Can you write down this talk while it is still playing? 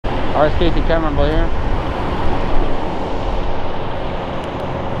RSKT camera over here.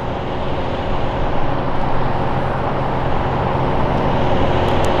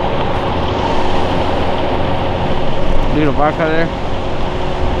 Little vaca there.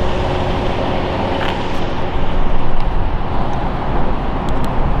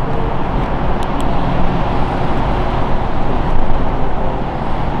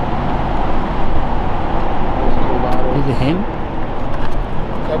 Is it him?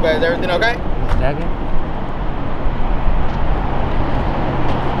 Okay, is everything okay? Is that it?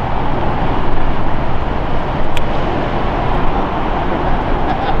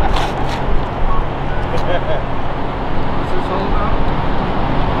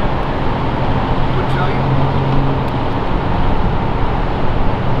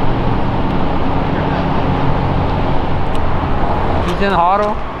 He's in the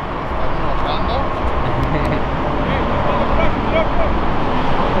huddle.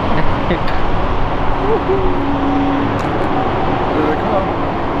 Here they come.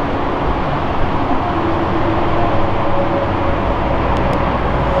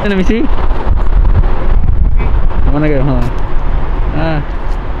 Let me see. I wanna go home.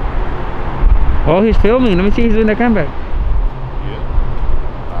 Oh, he's filming. Let me see. He's doing a comeback. Yeah.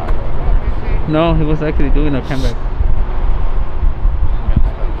 No, he was actually doing a comeback.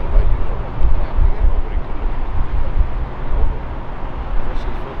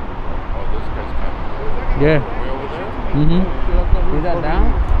 Yeah. Is that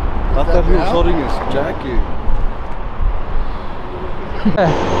down? I thought he was holding his jacket.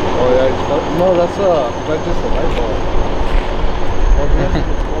 Oh yeah, he's fucking. No, that's just a light bulb. Oh shit.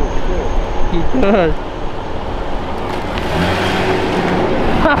 He does.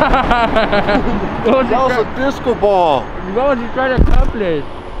 That was a disco ball. What was he trying to accomplish?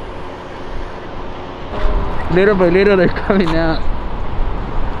 Little by little they're coming out.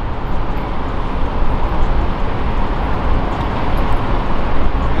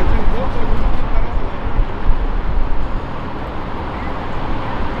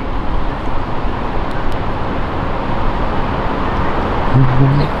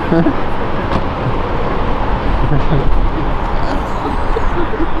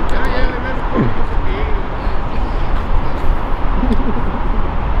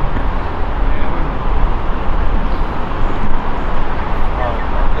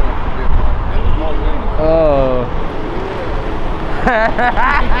 Oh.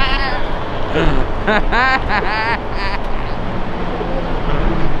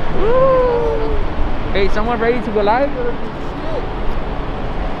 Hey, someone ready to go live?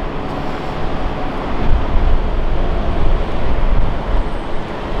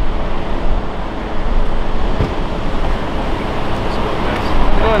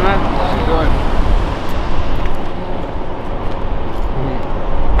 Man. How's it going?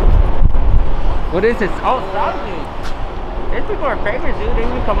 What is this? Oh, sausage. These people are famous, dude. They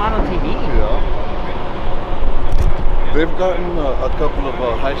even come out on TV. Yeah. They've gotten a couple of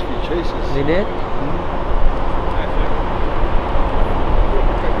high-speed chases. They did?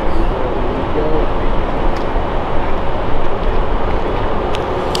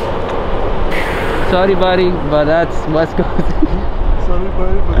 Sorry, buddy, but that's West Coast. Sorry,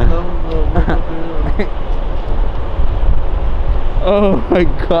 buddy, but that was oh my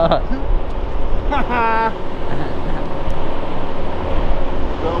god.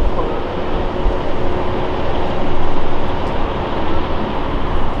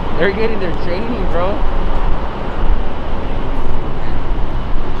 They're getting their training, bro.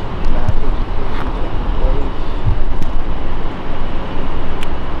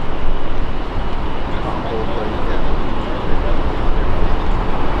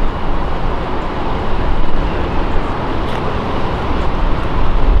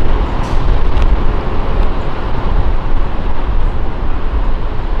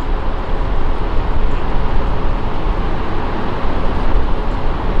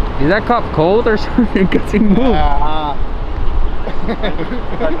 Is that cop cold or something? Because he moved. I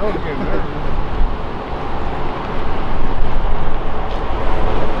know he's getting nervous.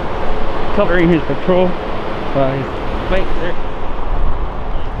 Covering his patrol by his plate there.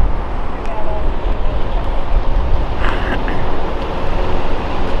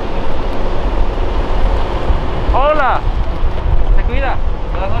 Hola. Se cuida.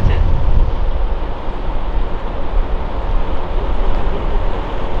 Buenas noches.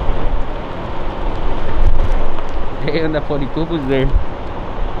 Hey, and the Polipoopoo's there.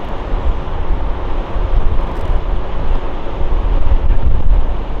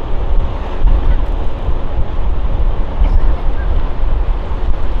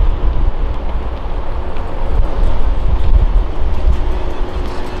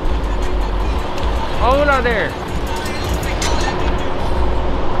 Hola there.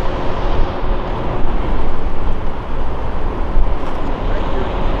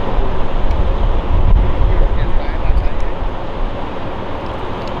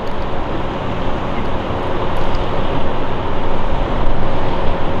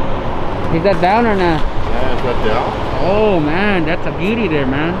 Is that down or not? Yeah, is that down? Oh man, that's a beauty there,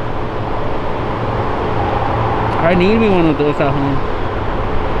 man. I need me one of those at home.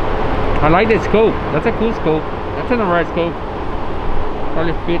 I like the scope. That's a cool scope. That's in the right scope.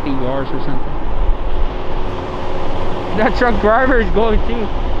 Probably 50 yards or something. That truck driver is going too.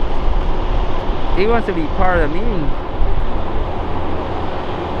 He wants to be part of the meeting.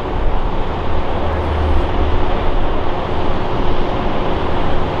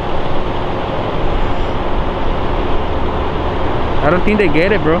 I don't think they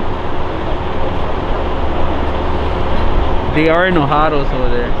get it, bro. They are in Ojados over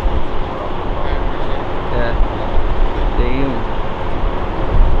there. Yeah. Damn.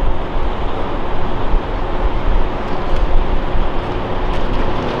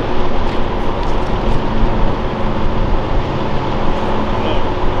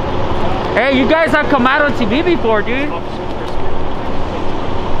 Hey, you guys have come out on TV before, dude.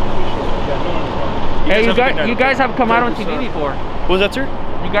 Hey, you guys have come out on TV before. What was that, sir?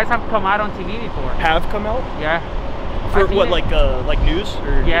 You guys have come out on TV before. Have come out? Yeah. For what, like news?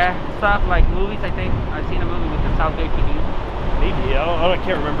 Or yeah, stuff like movies, I think. I've seen a movie with the Southgate TV. Maybe, I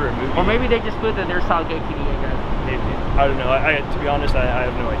can't remember a movie. Or maybe they just put that they're Southgate TV, I guess. Maybe. I don't know. To be honest, I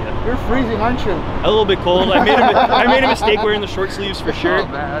have no idea. You're freezing, aren't you? A little bit cold. I made a mistake wearing the short sleeves for sure. Oh,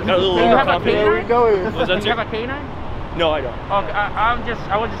 man. Got a little Do you have a overconfident. canine? Was that, Do you have a canine? No, I don't. Okay, I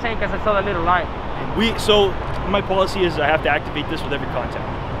was just saying because I saw that little light. So my policy is I have to activate this with every content.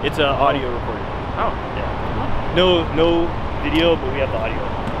 It's an audio recording. Oh. Yeah. No video, but we have the audio.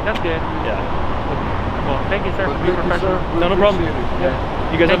 That's good. Yeah. Well, thank you, sir, for being professional. No problem. Yeah.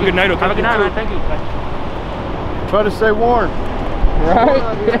 You guys have a good night, okay? Have a good night, man. Thank you. Try to stay warm. Right?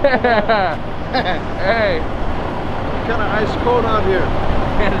 Yeah. Hey. What kind of ice cold out here?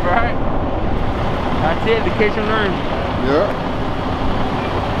 That's right. That's it, education learned. Yeah.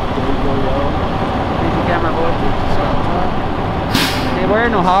 Easy camera, boy. Hey, we're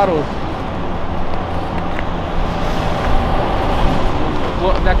in Ojados.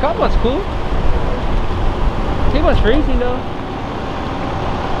 Well, that cup was cool. It was freezing though.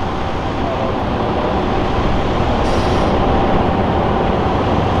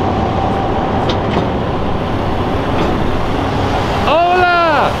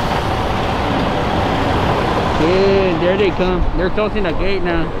 Hola! Yeah, there they come. They're closing the gate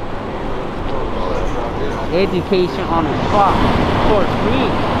now. Education on the spot for free.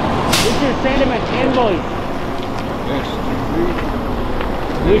 We should send them an invoice.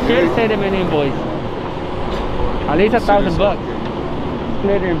 We should send them an invoice. At least $1,000 bucks.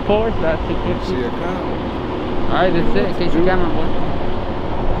 Split it in four, so that's $250. Alright, that's it. Case your camera, boy.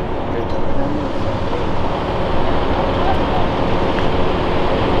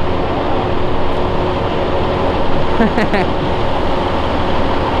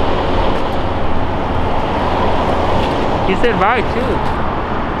 He said bye too.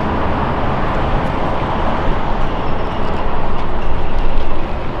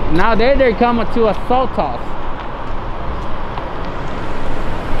 Now they're coming to assault us.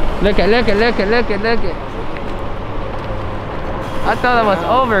 Look it. I thought it was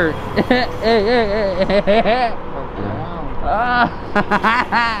over. Hey.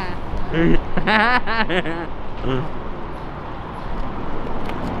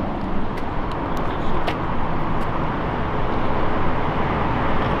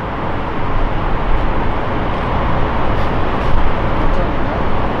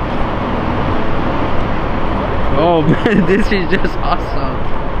 Oh man, this is just awesome.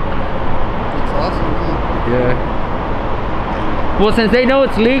 It's awesome, man. Yeah. Well, since they know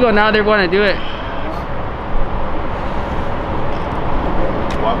it's legal, now they're going to do it.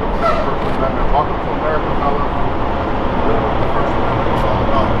 Welcome to the First Amendment. Welcome to America, fellas. The First Amendment is all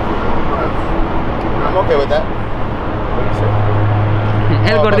about freedom of press. I'm okay with that. What do you say?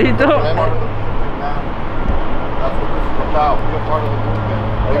 El gordito. Part of the movement, man. That's what this is about. Be a part of the movement.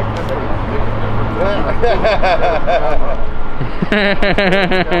 Make a difference. Make a difference.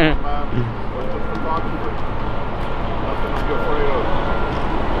 We're just a talk to you. Nothing to be afraid of.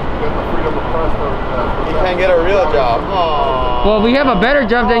 Get the freedom of press. You can't get a real job. Aww. Well, we have a better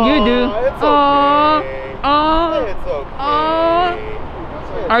job than you do. It's Aww. okay. Aww. It's okay.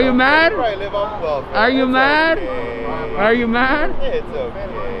 Aww. Are you mad? Are you mad? Are you mad? It's okay.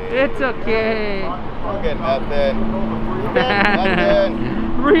 It's okay. Don't get nothing.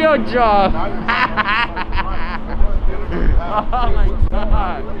 Nothing. Real job. Oh my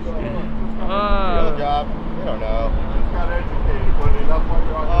god. Real job. You don't know. Just got educated, but that's why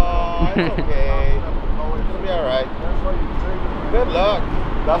you're on. Oh, it's okay. It'll be alright. Good luck.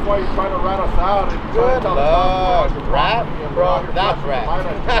 That's why you're trying to rat us out. And Good luck. Rat? Bro, that's rat.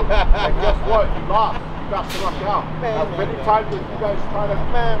 And guess what? You lost. You got struck out. As many times as you guys try to,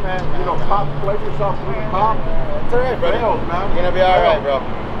 you know, blame yourself for the cop. It's alright, buddy. Failed, man. You're gonna be alright, bro.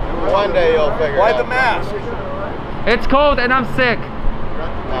 One day you'll figure it out. Why the mask? It's cold and I'm sick.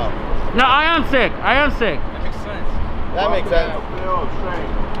 No. No, I am sick. I am sick. That makes sense. That makes sense.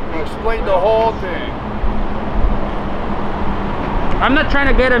 You explained the whole thing. I'm not trying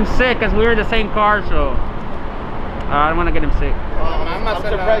to get him sick because we were in the same car, so I don't want to get him sick. I'm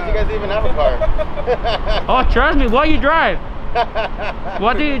surprised you guys even have a car. Oh, trust me. What do you drive?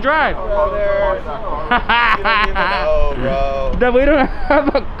 What do you drive? Brother. You don't even know, bro. That we don't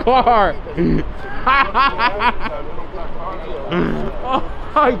have a car. Oh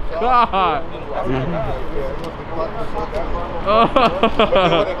my god. You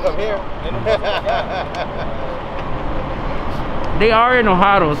wouldn't come here. They are in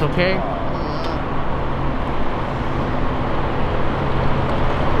Ojaros, okay?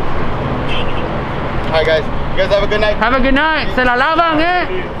 Alright guys, you guys have a good night. Have a good night. Se la lavan, eh.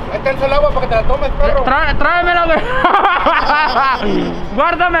 Ahí está el agua para que te la tomes, perro. Tráemela, güey.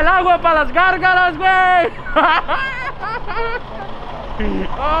 Guárdame el agua para las gárgaras, güey.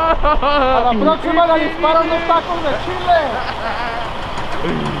 A la próxima la disparan los tacos de chile.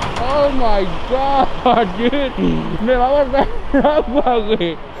 Oh my god, dude. Me va a guardar el agua,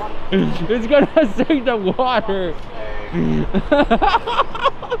 güey. It's gonna save the water.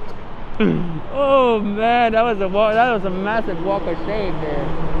 Oh man, that was a massive walk of shame there.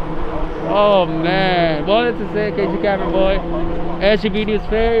 Oh man. Well, that's to say, KG Camera Boy, SGB News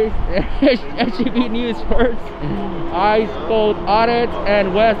First, SGB News First, Us-1st Audit,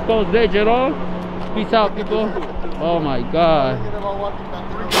 and West Coast Digital. Peace out, people. Oh my god.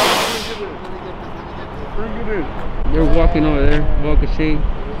 They're walking over there. Walk of shame.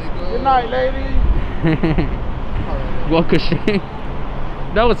 Good night, ladies. Walk of shame.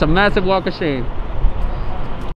 That was a massive walk of shame.